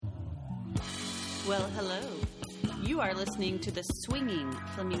Well, hello. You are listening to the Swinging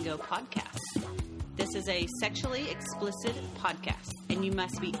Flamingo podcast. This is a sexually explicit podcast, and you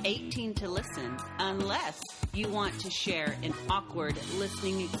must be 18 to listen unless you want to share an awkward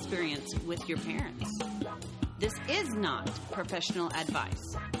listening experience with your parents. This is not professional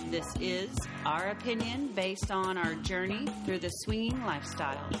advice. This is our opinion based on our journey through the swinging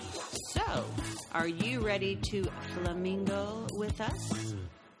lifestyle. So, are you ready to flamingo with us?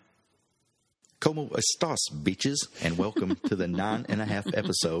 Como estas, bitches, and welcome to the 9.5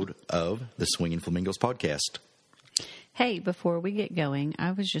 episode of the Swinging Flamingos podcast. Hey, before we get going, I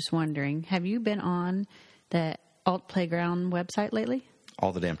was just wondering, have you been on the Alt Playground website lately?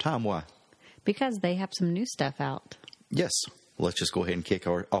 All the damn time, why? Because they have some new stuff out. Yes, let's just go ahead and kick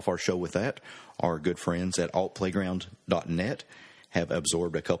off our show with that. Our good friends at altplayground.net have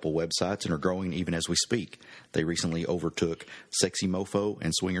absorbed a couple websites and are growing even as we speak. They recently overtook Sexy Mofo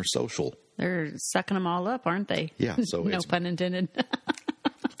and Swinger Social. They're sucking them all up, aren't they? Yeah. So no pun intended.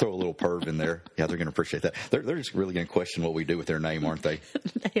 Throw a little perv in there. Yeah, they're going to appreciate that. They're just really going to question what we do with their name, aren't they?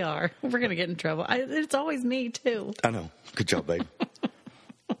 They are. We're going to get in trouble. It's always me, too. I know. Good job, babe.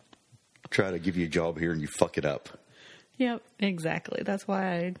 Try to give you a job here and you fuck it up. Yep, exactly. That's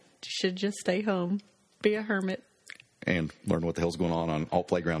why I should just stay home, be a hermit. And learn what the hell's going on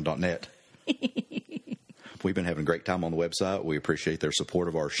altplayground.net. We've been having a great time on the website. We appreciate their support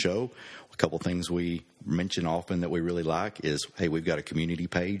of our show. A couple things we mention often that we really like is, hey, we've got a community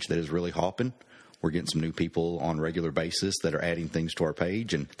page that is really hopping. We're getting some new people on a regular basis that are adding things to our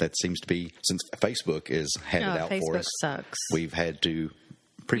page. And that seems to be, since Facebook has had it out Facebook for us, sucks. We've had to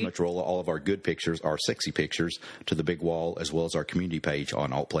pretty much roll all of our good pictures, our sexy pictures, to the big wall, as well as our community page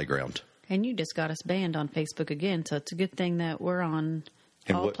on Alt Playground. And you just got us banned on Facebook again, so it's a good thing that we're on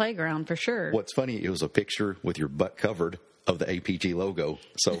Alt Playground for sure. What's funny, it was a picture with your butt covered of the APG logo.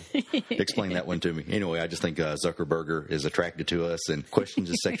 So explain that one to me. Anyway, I just think Zuckerberg is attracted to us and questions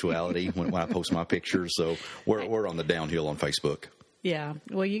his sexuality when I post my pictures. So we're on the downhill on Facebook. Yeah.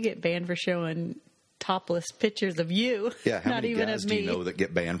 Well, you get banned for showing topless pictures of you. Yeah, how not many even guys of do me. you know that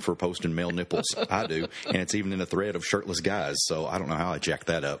get banned for posting male nipples? I do, and it's even in a thread of shirtless guys, so I don't know how I jacked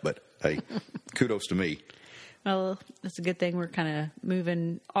that up, but hey, kudos to me. Well, it's a good thing we're kind of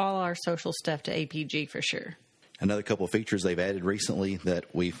moving all our social stuff to APG for sure. Another couple of features they've added recently that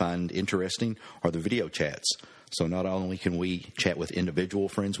we find interesting are the video chats. So not only can we chat with individual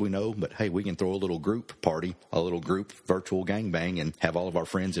friends we know, but hey, we can throw a little group party, a little group virtual gangbang, and have all of our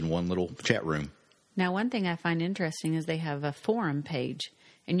friends in one little chat room. Now, one thing I find interesting is they have a forum page,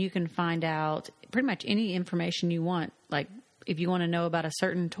 and you can find out pretty much any information you want. Like if you want to know about a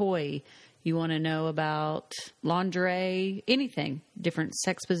certain toy, you want to know about lingerie, anything, different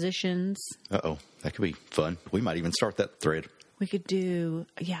sex positions. Uh-oh, that could be fun. We might even start that thread. We could do,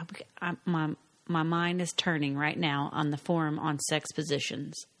 my mind is turning right now on the forum on sex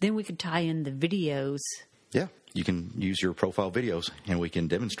positions. Then we could tie in the videos. Yeah, you can use your profile videos, and we can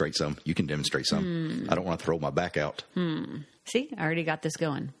demonstrate some. You can demonstrate some. I don't want to throw my back out. See, I already got this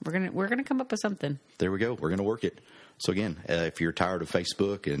going. We're gonna come up with something. There we go. We're going to work it. So again, if you're tired of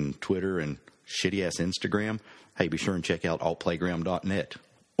Facebook and Twitter and shitty-ass Instagram, hey, be sure and check out altplayground.net.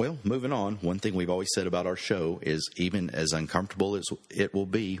 Well, moving on, one thing we've always said about our show is even as uncomfortable as it will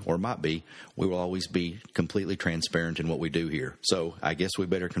be or might be, we will always be completely transparent in what we do here. So I guess we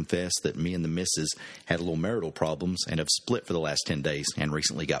better confess that me and the missus had a little marital problems and have split for the last 10 days and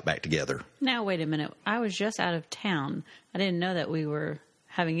recently got back together. Now, wait a minute. I was just out of town. I didn't know that we were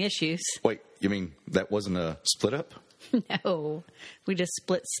having issues. Wait, you mean that wasn't a split up? No, we just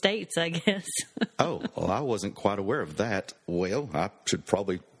split states, I guess. Oh, well, I wasn't quite aware of that. Well, I should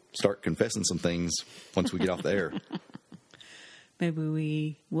probably start confessing some things once we get off the air. Maybe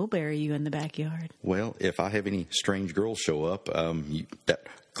we will bury you in the backyard. Well, if I have any strange girls show up that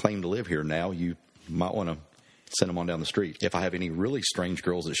claim to live here now, you might want to send them on down the street. If I have any really strange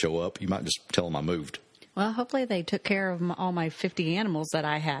girls that show up, you might just tell them I moved. Well, hopefully they took care of all my 50 animals that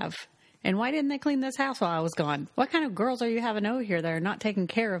I have. And why didn't they clean this house while I was gone? What kind of girls are you having over here that are not taking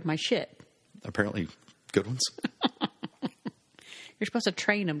care of my shit? Apparently good ones. You're supposed to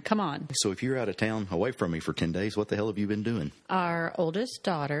train them. Come on. So if you're out of town away from me for 10 days, what the hell have you been doing? Our oldest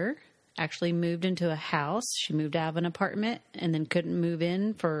daughter actually moved into a house. She moved out of an apartment and then couldn't move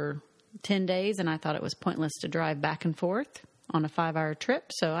in for 10 days. And I thought it was pointless to drive back and forth on a 5-hour trip.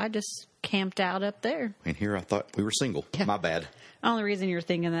 So I just camped out up there. And here I thought we were single. Yeah. My bad. The only reason you're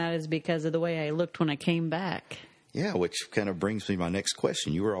thinking that is because of the way I looked when I came back. Yeah, which kind of brings me to my next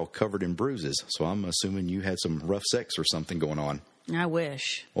question. You were all covered in bruises, so I'm assuming you had some rough sex or something going on. I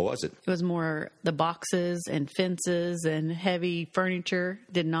wish. What was it? It was more the boxes and fences and heavy furniture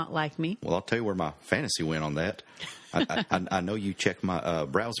did not like me. Well, I'll tell you where my fantasy went on that. I know you check my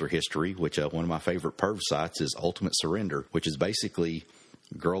browser history, which one of my favorite perv sites is Ultimate Surrender, which is basically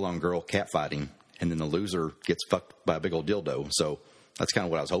girl-on-girl catfighting, and then the loser gets fucked by a big old dildo. So that's kind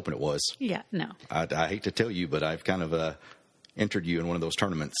of what I was hoping it was. Yeah, no. I hate to tell you, but I've kind of entered you in one of those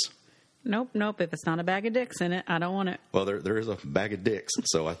tournaments. Nope. If it's not a bag of dicks in it, I don't want it. Well, there is a bag of dicks,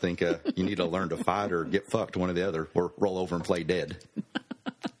 so I think you need to learn to fight or get fucked, one or the other, or roll over and play dead.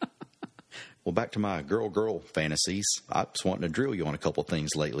 Well, back to my girl fantasies. I was wanting to drill you on a couple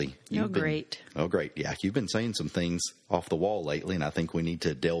things lately. Great. Oh, great. Yeah, you've been saying some things off the wall lately, and I think we need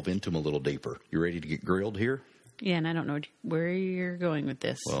to delve into them a little deeper. You ready to get grilled here? Yeah, and I don't know where you're going with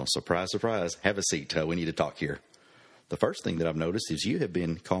this. Well, surprise, surprise. Have a seat. We need to talk here. The first thing that I've noticed is you have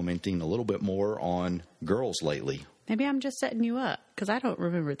been commenting a little bit more on girls lately. Maybe I'm just setting you up because I don't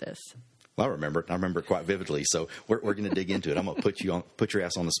remember this. Well, I remember it. I remember it quite vividly. So we're going to dig into it. I'm going to put your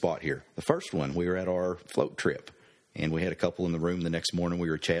ass on the spot here. The first one, we were at our float trip, and we had a couple in the room the next morning we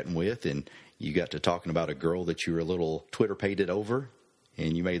were chatting with, and you got to talking about a girl that you were a little Twitter-pated over,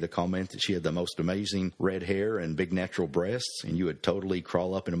 and you made the comment that she had the most amazing red hair and big natural breasts, and you would totally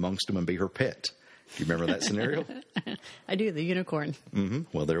crawl up in amongst them and be her pet. Do you remember that scenario? I do, the unicorn. Mm-hmm.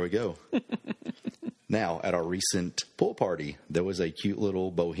 Well, there we go. Now, at our recent pool party, there was a cute little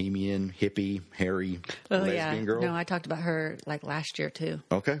bohemian, hippie, hairy lesbian girl. No, I talked about her like last year, too.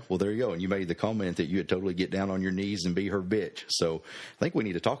 Okay, well, there you go. And you made the comment that you would totally get down on your knees and be her bitch. So I think we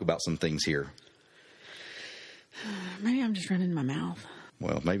need to talk about some things here. Maybe I'm just running my mouth.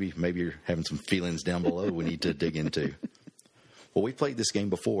 Well, maybe you're having some feelings down below we need to dig into. Well, we played this game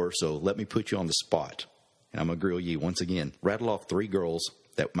before, so let me put you on the spot. And I'm going to grill you once again. Rattle off 3 girls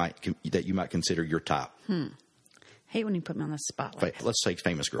that you might consider your type. Hate when you put me on the spotlight. Let's take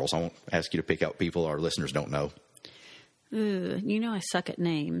famous girls. I won't ask you to pick out people our listeners don't know. You know I suck at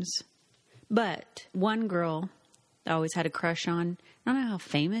names. But one girl I always had a crush on. I don't know how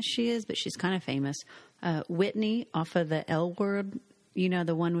famous she is, but she's kind of famous. Whitney off of the L Word. You know,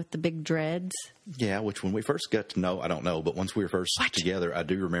 the one with the big dreads? Yeah, which when we first got to know, I don't know, but once we were first together, I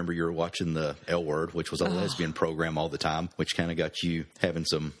do remember you were watching the L Word, which was a lesbian program all the time, which kind of got you having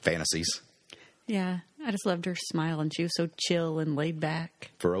some fantasies. Yeah, I just loved her smile, and she was so chill and laid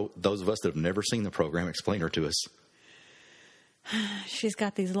back. For those of us that have never seen the program, explain her to us. She's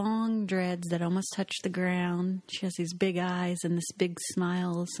got these long dreads that almost touch the ground. She has these big eyes and this big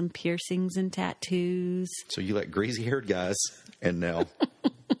smile, some piercings and tattoos. So you like greasy-haired guys and now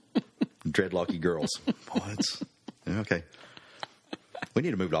dreadlocky girls. Oh, okay. We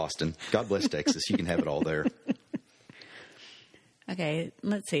need to move to Austin. God bless Texas. You can have it all there. Okay,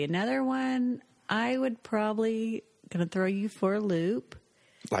 let's see. Another one, I would probably going to throw you for a loop.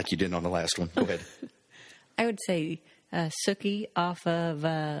 Like you did on the last one. Go ahead. I would say Sookie off of,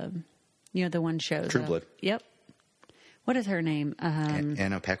 the one show. True Blood. Yep. What is her name?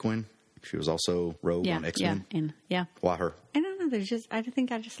 Anna Paquin. She was also Rogue on X-Men. Yeah. Why her? I don't know. I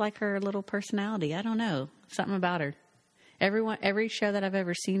think I just like her little personality. I don't know. Something about her. Every show that I've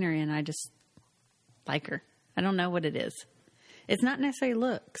ever seen her in, I just like her. I don't know what it is. It's not necessarily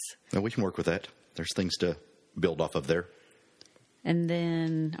looks. No, we can work with that. There's things to build off of there. And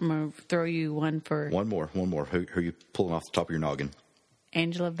then I'm going to throw you one for... One more. Who are you pulling off the top of your noggin?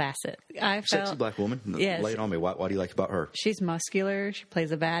 Angela Bassett. Sexy black woman. Yes. Lay it on me. What do you like about her? She's muscular. She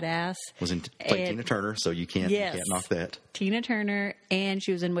plays a badass. Played Tina Turner, so you can't knock that. Tina Turner, and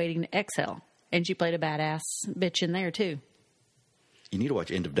she was in Waiting to Exhale. And she played a badass bitch in there, too. You need to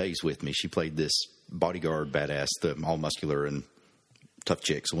watch End of Days with me. She played this bodyguard badass, all muscular and tough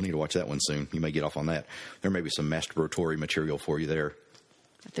chick, so we'll need to watch that one soon. You may get off on that. There may be some masturbatory material for you there.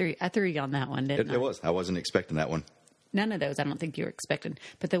 I threw you on that one, didn't I? It was. I wasn't expecting that one. None of those I don't think you were expecting.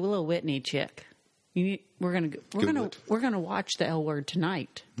 But the Willow Whitney chick, we're gonna watch the L Word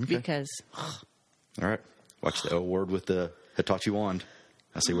tonight because. All right, watch the L Word with the Hitachi wand.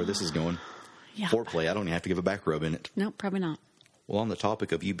 I see where this is going. Yeah. Foreplay. I don't even have to give a back rub in it. Nope, probably not. Well, on the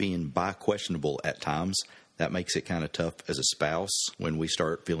topic of you being bi-questionable at times, that makes it kind of tough as a spouse when we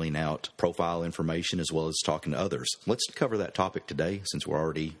start filling out profile information as well as talking to others. Let's cover that topic today since we're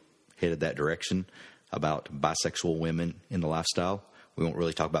already headed that direction about bisexual women in the lifestyle. We won't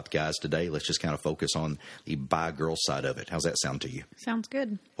really talk about the guys today. Let's just kind of focus on the bi-girl side of it. How's that sound to you? Sounds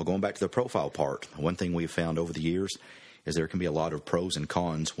good. Well, going back to the profile part, one thing we've found over the years is there can be a lot of pros and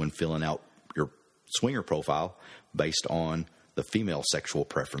cons when filling out your swinger profile based on the female sexual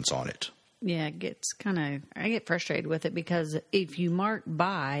preference on it. Yeah, I get frustrated with it because if you mark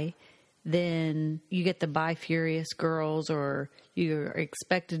bi, then you get the bi-furious girls, or you're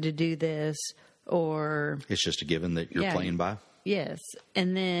expected to do this, or... It's just a given that you're playing bi? Yes.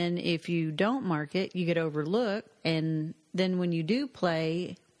 And then if you don't mark it, you get overlooked. And then when you do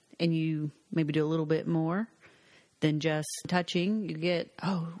play and you maybe do a little bit more than just touching, you get,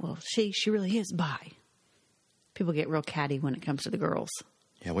 oh, well, she really is bi. People get real catty when it comes to the girls.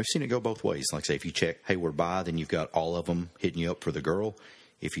 Yeah, we've seen it go both ways. Like, say, if you check, hey, we're bi, then you've got all of them hitting you up for the girl.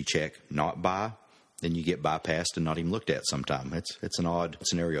 If you check not bi, then you get bypassed and not even looked at sometime. It's an odd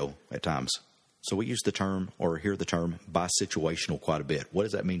scenario at times. So we use the term, or hear the term, bisexual quite a bit. What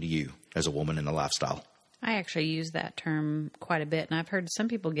does that mean to you as a woman in the lifestyle? I actually use that term quite a bit, and I've heard some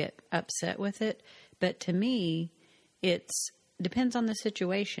people get upset with it. But to me, it's depends on the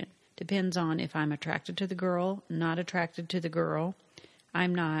situation. Depends on if I'm attracted to the girl, not attracted to the girl.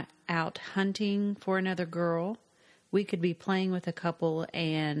 I'm not out hunting for another girl. We could be playing with a couple,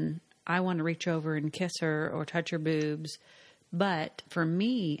 and I want to reach over and kiss her or touch her boobs. But for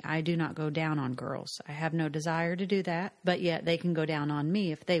me, I do not go down on girls. I have no desire to do that, but yet they can go down on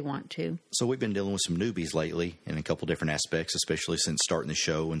me if they want to. So we've been dealing with some newbies lately in a couple different aspects, especially since starting the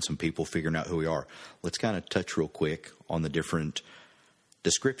show and some people figuring out who we are. Let's kind of touch real quick on the different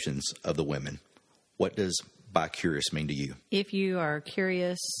descriptions of the women. What does bi-curious mean to you? If you are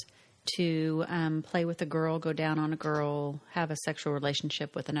curious to play with a girl, go down on a girl, have a sexual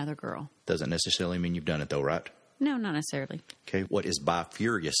relationship with another girl. Doesn't necessarily mean you've done it, though, right? No, not necessarily. Okay, what is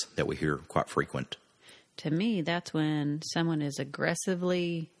bi-furious that we hear quite frequent? To me, that's when someone is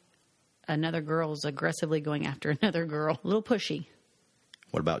another girl is aggressively going after another girl. A little pushy.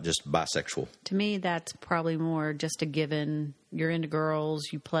 What about just bisexual? To me, that's probably more just a given. You're into girls,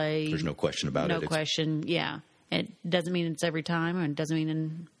 you play. There's no question about it. No question, yeah. It doesn't mean it's every time, and it doesn't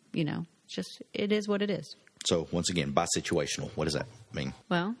mean, it is what it is. So, once again, bisexual, what does that mean?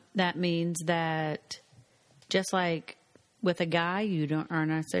 Well, that means that just like with a guy, you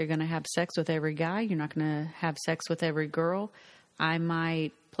aren't necessarily going to have sex with every guy. You're not going to have sex with every girl. I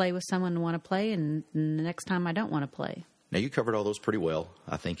might play with someone and want to play, and the next time I don't want to play. Now, you covered all those pretty well.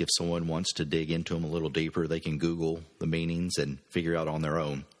 I think if someone wants to dig into them a little deeper, they can Google the meanings and figure out on their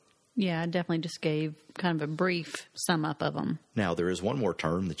own. Yeah, I definitely just gave kind of a brief sum up of them. Now, there is one more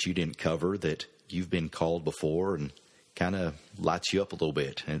term that you didn't cover that you've been called before and kind of lights you up a little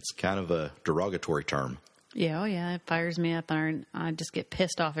bit. And it's kind of a derogatory term. Yeah, it fires me up, and I just get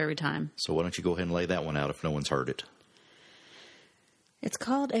pissed off every time. So why don't you go ahead and lay that one out if no one's heard it? It's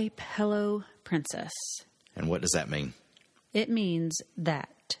called a pillow princess. And what does that mean? It means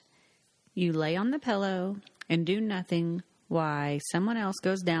that you lay on the pillow and do nothing while someone else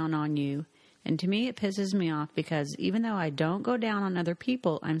goes down on you. And to me, it pisses me off because even though I don't go down on other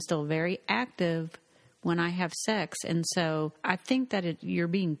people, I'm still very active when I have sex. And so I think that you're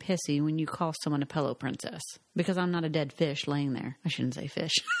being pissy when you call someone a pillow princess, because I'm not a dead fish laying there. I shouldn't say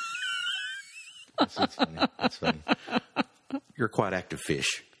fish. That's funny. That's funny. You're a quite active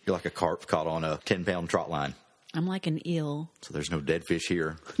fish. You're like a carp caught on a 10-pound trot line. I'm like an eel. So there's no dead fish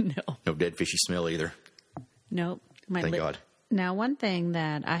here. No. No dead fishy smell either. Nope. Thank God. Now, one thing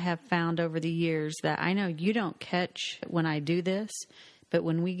that I have found over the years that I know you don't catch when I do this, but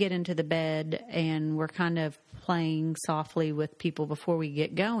when we get into the bed and we're kind of playing softly with people before we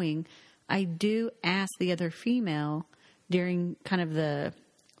get going, I do ask the other female during kind of the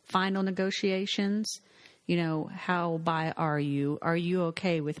final negotiations, how bi are you? Are you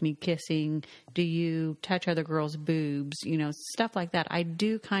okay with me kissing? Do you touch other girls' boobs? Stuff like that. I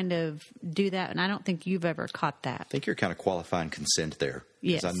do kind of do that, and I don't think you've ever caught that. I think you're kind of qualifying consent there.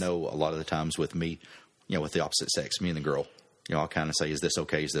 Yes. Because I know a lot of the times with me, with the opposite sex, me and the girl, I'll kind of say, is this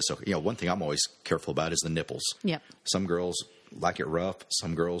okay? Is this okay? One thing I'm always careful about is the nipples. Yep. Some girls like it rough.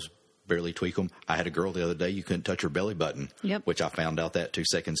 Some girls barely tweak them. I had a girl the other day, you couldn't touch her belly button. Yep. Which I found out that 2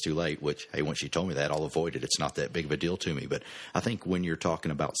 seconds too late, which, hey, once she told me that, I'll avoid it. It's not that big of a deal to me. But I think when you're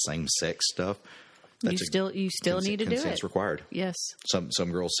talking about same-sex stuff, you still need to do it. Consent's required. Yes.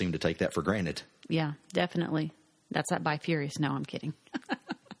 Some girls seem to take that for granted. Yeah, definitely. That's that bi-furious. No, I'm kidding.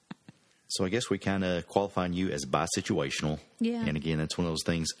 So I guess we kind of qualifying you as bisexual. Yeah. And again, it's one of those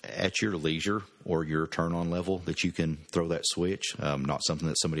things at your leisure or your turn-on level that you can throw that switch, not something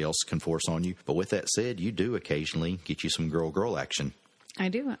that somebody else can force on you. But with that said, you do occasionally get you some girl-girl action. I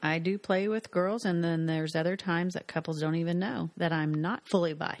do. I do play with girls, and then there's other times that couples don't even know that I'm not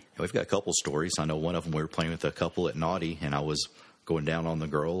fully bi. We've got a couple stories. I know one of them we were playing with a couple at Naughty, and I was going down on the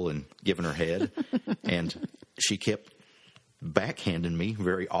girl and giving her head, and she kept backhanding me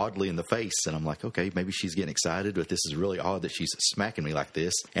very oddly in the face. And I'm like, okay, maybe she's getting excited, but this is really odd that she's smacking me like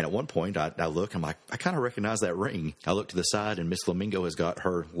this. And at one point I look, I'm like, I kind of recognize that ring. I look to the side and Miss Flamingo has got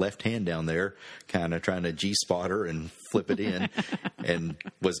her left hand down there, kind of trying to G-spot her and flip it in and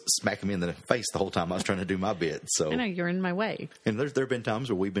was smacking me in the face the whole time I was trying to do my bit. So I know you're in my way. And there have been times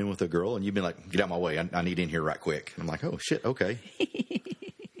where we've been with a girl and you've been like, get out of my way. I need in here right quick. And I'm like, oh shit. Okay.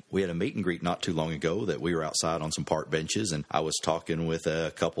 We had a meet and greet not too long ago that we were outside on some park benches, and I was talking with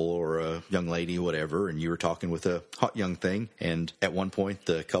a couple or a young lady, whatever, and you were talking with a hot young thing. And at one point,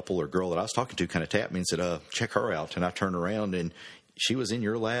 the couple or girl that I was talking to kind of tapped me and said, check her out. And I turned around and she was in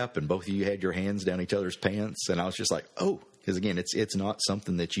your lap and both of you had your hands down each other's pants. And I was just like, oh, because again, it's not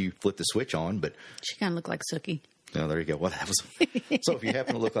something that you flip the switch on, but She kind of looked like Sookie. Oh, there you go. Well, that was so. If you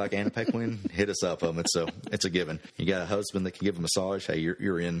happen to look like Anna Paquin, hit us up. It's a given. You got a husband that can give a massage. Hey,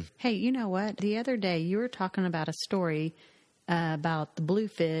 you're in. Hey, you know what? The other day you were talking about a story about the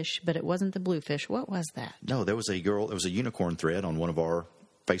bluefish, but it wasn't the bluefish. What was that? No, there was a girl. There was a unicorn thread on one of our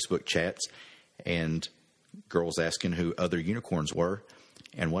Facebook chats, and girls asking who other unicorns were.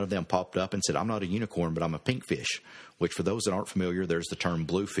 And one of them popped up and said, I'm not a unicorn, but I'm a pinkfish, which for those that aren't familiar, there's the term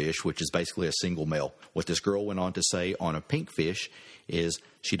bluefish, which is basically a single male. What this girl went on to say on a pinkfish is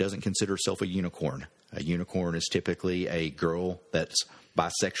she doesn't consider herself a unicorn. A unicorn is typically a girl that's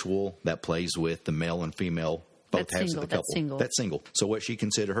bisexual that plays with the male and female both That's halves single, of the couple. that's single. So what she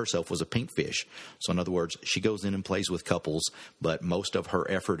considered herself was a pinkfish. So in other words, she goes in and plays with couples, but most of her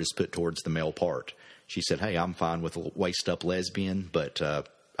effort is put towards the male part. She said, hey, I'm fine with a waist-up lesbian, but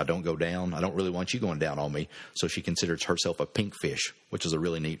I don't go down. I don't really want you going down on me. So she considers herself a pinkfish, which is a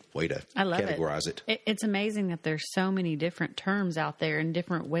really neat way to categorize it. It's amazing that there's so many different terms out there and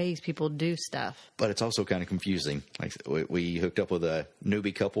different ways people do stuff. But it's also kind of confusing. Like we hooked up with a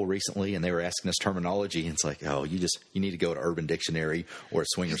newbie couple recently, and they were asking us terminology. And it's like, oh, you need to go to Urban Dictionary or a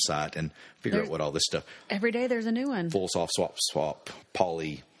swinger site and figure out what all this stuff. Every day there's a new one. Full, soft, swap,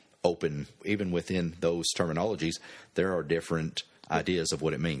 poly, open. Even within those terminologies, there are different ideas of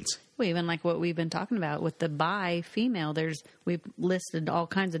what it means. Well, even like what we've been talking about with the bi female, we've listed all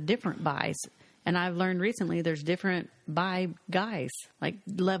kinds of different bis. And I've learned recently there's different bi guys, like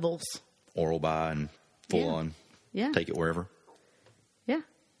levels. Oral bi and full on. Yeah. Take it wherever. Yeah.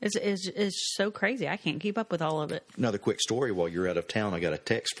 It's so crazy. I can't keep up with all of it. Another quick story. While you're out of town, I got a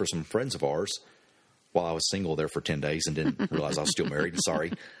text for some friends of ours while I was single there for 10 days and didn't realize I was still married.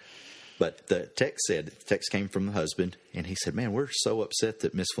 Sorry. But the text came from the husband, and he said, man, we're so upset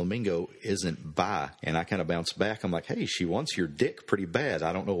that Miss Flamingo isn't bi. And I kind of bounced back. I'm like, hey, she wants your dick pretty bad.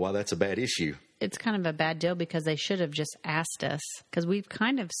 I don't know why that's a bad issue. It's kind of a bad deal because they should have just asked us, because we've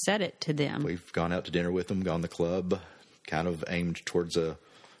kind of said it to them. We've gone out to dinner with them, gone to the club, kind of aimed towards a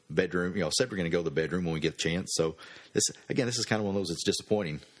bedroom. Said we're going to go to the bedroom when we get the chance. So, this is kind of one of those that's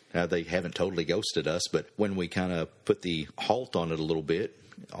disappointing. They haven't totally ghosted us, but when we kind of put the halt on it a little bit,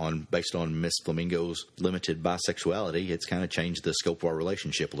 based on Miss Flamingo's limited bisexuality, it's kind of changed the scope of our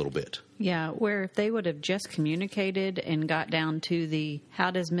relationship a little bit. Yeah, where if they would have just communicated and got down to the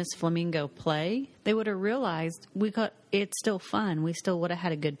how does Miss Flamingo play, they would have realized it's still fun. We still would have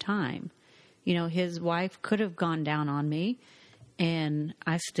had a good time. His wife could have gone down on me, and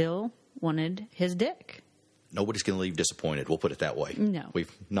I still wanted his dick. Nobody's going to leave disappointed. We'll put it that way. No.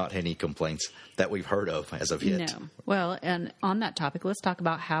 We've not had any complaints that we've heard of as of yet. No. Well, and on that topic, let's talk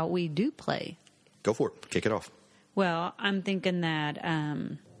about how we do play. Go for it. Kick it off. Well, I'm thinking that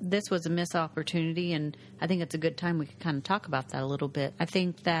this was a missed opportunity, and I think it's a good time we could kind of talk about that a little bit. I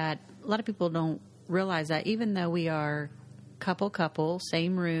think that a lot of people don't realize that even though we are couple,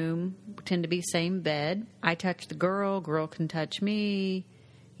 same room, tend to be same bed, I touch the girl can touch me.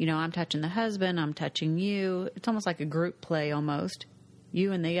 I'm touching the husband, I'm touching you. It's almost like a group play almost.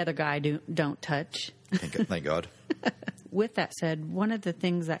 You and the other guy don't touch. Thank God. With that said, one of the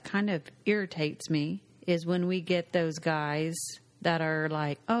things that kind of irritates me is when we get those guys that are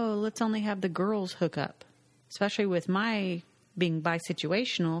like, oh, let's only have the girls hook up. Especially with my being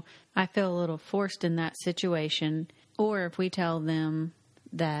bisexual, I feel a little forced in that situation. Or if we tell them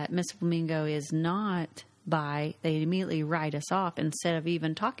that Miss Flamingo is not bi, they immediately write us off instead of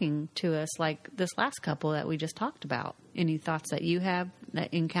even talking to us like this last couple that we just talked about. Any thoughts that you have,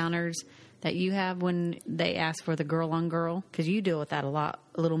 that encounters that you have when they ask for the girl on girl? Because you deal with that a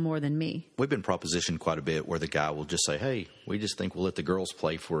little more than me. We've been propositioned quite a bit where the guy will just say, hey, we just think we'll let the girls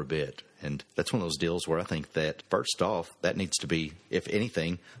play for a bit. And that's one of those deals where I think that first off, that needs to be, if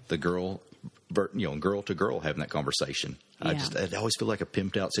anything, the girl to girl having that conversation. Yeah. I always feel like a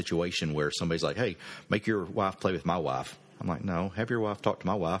pimped out situation where somebody's like, hey, make your wife play with my wife. I'm like, no, have your wife talk to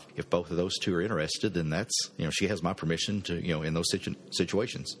my wife. If both of those two are interested, then that's, she has my permission to, in those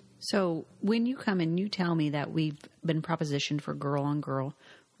situations. So when you come and you tell me that we've been propositioned for girl on girl,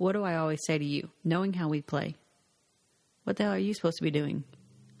 what do I always say to you? Knowing how we play, what the hell are you supposed to be doing?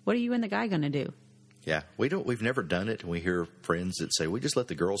 What are you and the guy going to do? Yeah, we've never done it. And we hear friends that say, we just let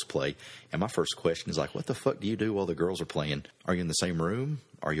the girls play. And my first question is like, what the fuck do you do while the girls are playing? Are you in the same room?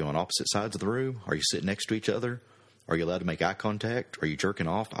 Are you on opposite sides of the room? Are you sitting next to each other? Are you allowed to make eye contact? Are you jerking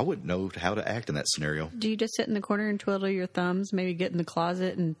off? I wouldn't know how to act in that scenario. Do you just sit in the corner and twiddle your thumbs, maybe get in the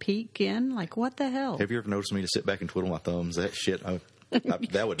closet and peek in? Like, what the hell? Have you ever noticed me to sit back and twiddle my thumbs? That shit,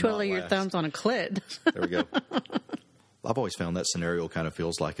 that would twiddle not your last. thumbs on a clit. There we go. I've always found that scenario kind of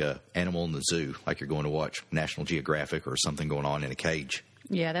feels like a animal in the zoo, like you're going to watch National Geographic or something going on in a cage.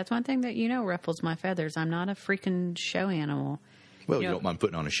 Yeah, that's one thing that ruffles my feathers. I'm not a freaking show animal. Well, you don't mind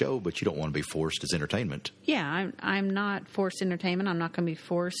putting on a show, but you don't want to be forced as entertainment. Yeah, I'm not forced entertainment. I'm not going to be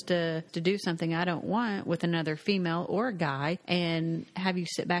forced to do something I don't want with another female or a guy and have you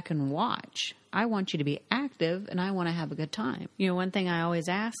sit back and watch. I want you to be active, and I want to have a good time. One thing I always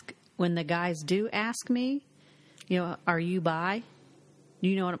ask when the guys do ask me, are you bi? Do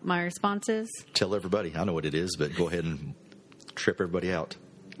you know what my response is? Tell everybody. I know what it is, but go ahead and trip everybody out.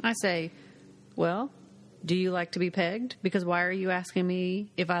 I say, well, do you like to be pegged? Because why are you asking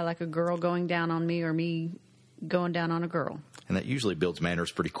me if I like a girl going down on me or me going down on a girl? And that usually builds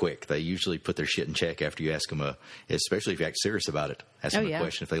manners pretty quick. They usually put their shit in check after you ask them, especially if you act serious about it. Ask them a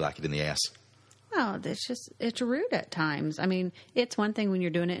question if they like it in the ass. Oh, it's rude at times. I mean, it's one thing when you're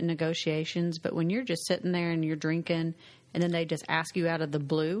doing it in negotiations, but when you're just sitting there and you're drinking and then they just ask you out of the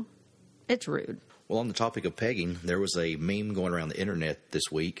blue, it's rude. Well, on the topic of pegging, there was a meme going around the internet this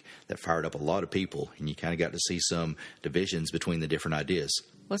week that fired up a lot of people, and you kind of got to see some divisions between the different ideas.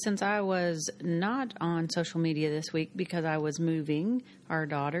 Well, since I was not on social media this week because I was moving our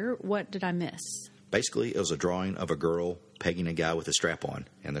daughter, what did I miss? Basically, it was a drawing of a girl pegging a guy with a strap-on.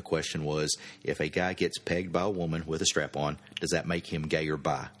 And the question was, if a guy gets pegged by a woman with a strap-on, does that make him gay or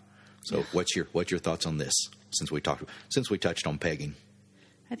bi? So what's your thoughts on this since we touched on pegging?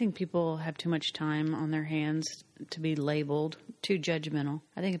 I think people have too much time on their hands to be labeled too judgmental.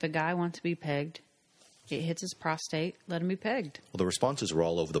 I think if a guy wants to be pegged, it hits his prostate, let him be pegged. Well, the responses were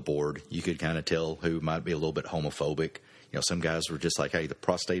all over the board. You could kind of tell who might be a little bit homophobic. Some guys were just like, hey, the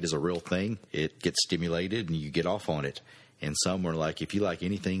prostate is a real thing. It gets stimulated and you get off on it. And some were like, if you like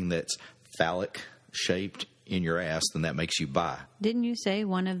anything that's phallic shaped in your ass, then that makes you bi. Didn't you say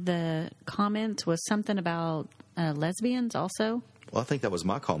one of the comments was something about lesbians also? Well, I think that was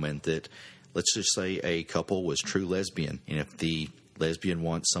my comment, that let's just say a couple was true lesbian. And if the lesbian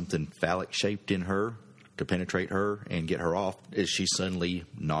wants something phallic shaped in her to penetrate her and get her off, is she suddenly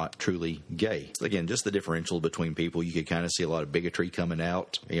not truly gay? Again, just the differential between people. You could kind of see a lot of bigotry coming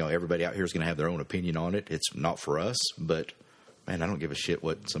out. Everybody out here is going to have their own opinion on it. It's not for us, but man, I don't give a shit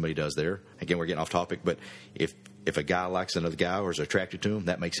what somebody does there. Again, we're getting off topic, but if a guy likes another guy or is attracted to him,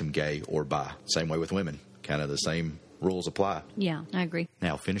 that makes him gay or bi. Same way with women. Kind of the same rules apply. Yeah, I agree.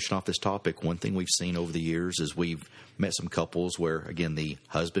 Now, finishing off this topic, one thing we've seen over the years is we've met some couples where, again, the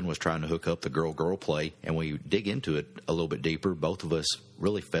husband was trying to hook up the girl-girl play, and we dig into it a little bit deeper. Both of us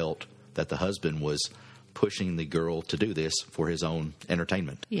really felt that the husband was pushing the girl to do this for his own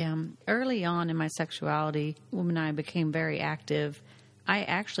entertainment. Yeah. Early on in my sexuality, when I became very active, I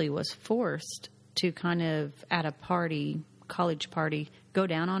actually was forced to kind of, at a party, college party, go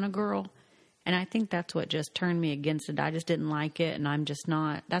down on a girl. And I think that's what just turned me against it. I just didn't like it, and I'm just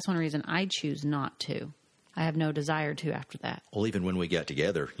not. That's one reason I choose not to. I have no desire to after that. Well, even when we got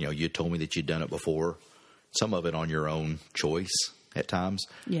together, you told me that you'd done it before, some of it on your own choice at times.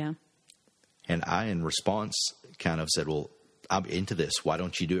 Yeah. And I, in response, kind of said, well, I'm into this. Why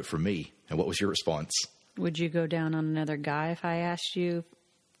don't you do it for me? And what was your response? Would you go down on another guy if I asked you?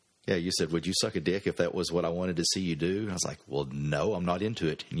 Yeah, you said, would you suck a dick if that was what I wanted to see you do? I was like, well, no, I'm not into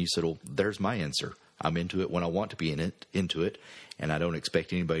it. And you said, well, there's my answer. I'm into it when I want to be into it, and I don't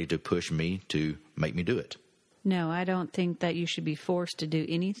expect anybody to push me to make me do it. No, I don't think that you should be forced to do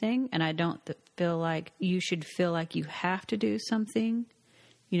anything, and I don't feel like you should feel like you have to do something.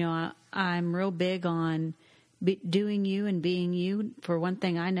 I'm real big on doing you and being you. For one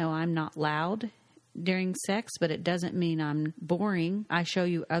thing, I know I'm not loud during sex, but it doesn't mean I'm boring. I show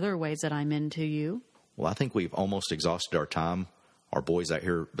you other ways that I'm into you. Well, I think we've almost exhausted our time. Our boys out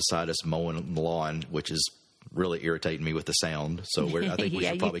here beside us mowing the lawn, which is really irritating me with the sound. So I think we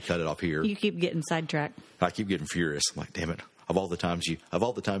should probably cut it off here. You keep getting sidetracked. I keep getting furious. I'm like, damn it. of all the times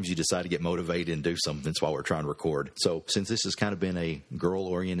you decide to get motivated and do something, that's why we're trying to record. So since this has kind of been a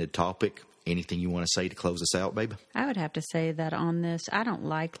girl-oriented topic, anything you want to say to close us out, babe? I would have to say that on this, I don't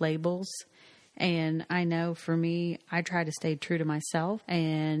like labels. And I know for me, I try to stay true to myself,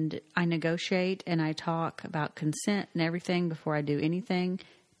 and I negotiate and I talk about consent and everything before I do anything,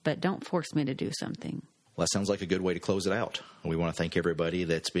 but don't force me to do something. Well, that sounds like a good way to close it out. We want to thank everybody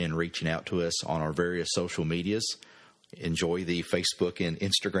that's been reaching out to us on our various social medias. Enjoy the Facebook and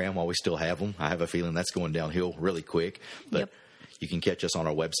Instagram while we still have them. I have a feeling that's going downhill really quick. But You can catch us on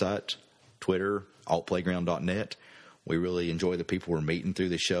our website, Twitter, altplayground.net. We really enjoy the people we're meeting through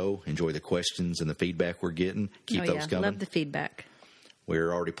the show, enjoy the questions and the feedback we're getting. Keep those coming. Love the feedback.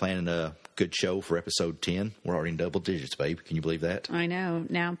 We're already planning a good show for episode 10. We're already in double digits, babe. Can you believe that? I know.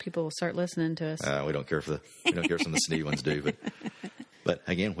 Now people will start listening to us. We don't care if some of the sneaky ones do. But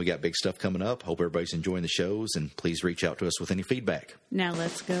again, we got big stuff coming up. Hope everybody's enjoying the shows, and please reach out to us with any feedback. Now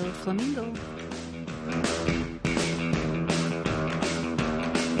let's go Flamingo.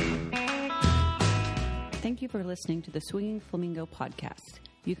 Thank you for listening to the Swinging Flamingo podcast.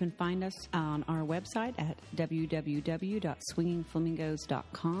 You can find us on our website at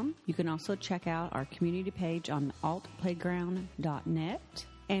www.swingingflamingos.com. You can also check out our community page on altplayground.net.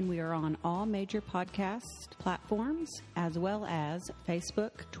 And we are on all major podcast platforms, as well as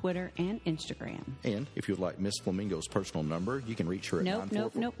Facebook, Twitter, and Instagram. And if you'd like Miss Flamingo's personal number, you can reach her at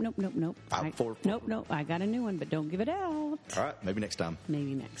Nope. 544. Nope. I got a new one, but don't give it out. All right, maybe next time.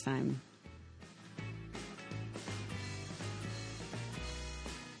 Maybe next time.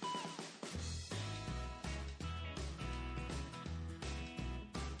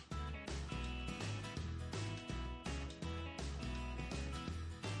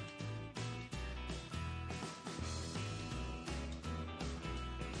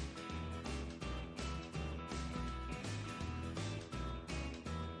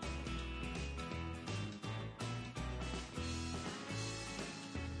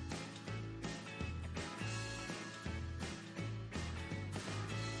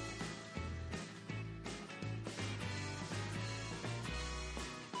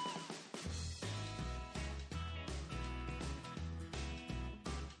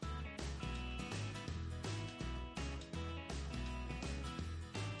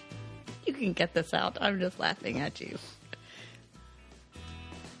 You can get this out. I'm just laughing at you.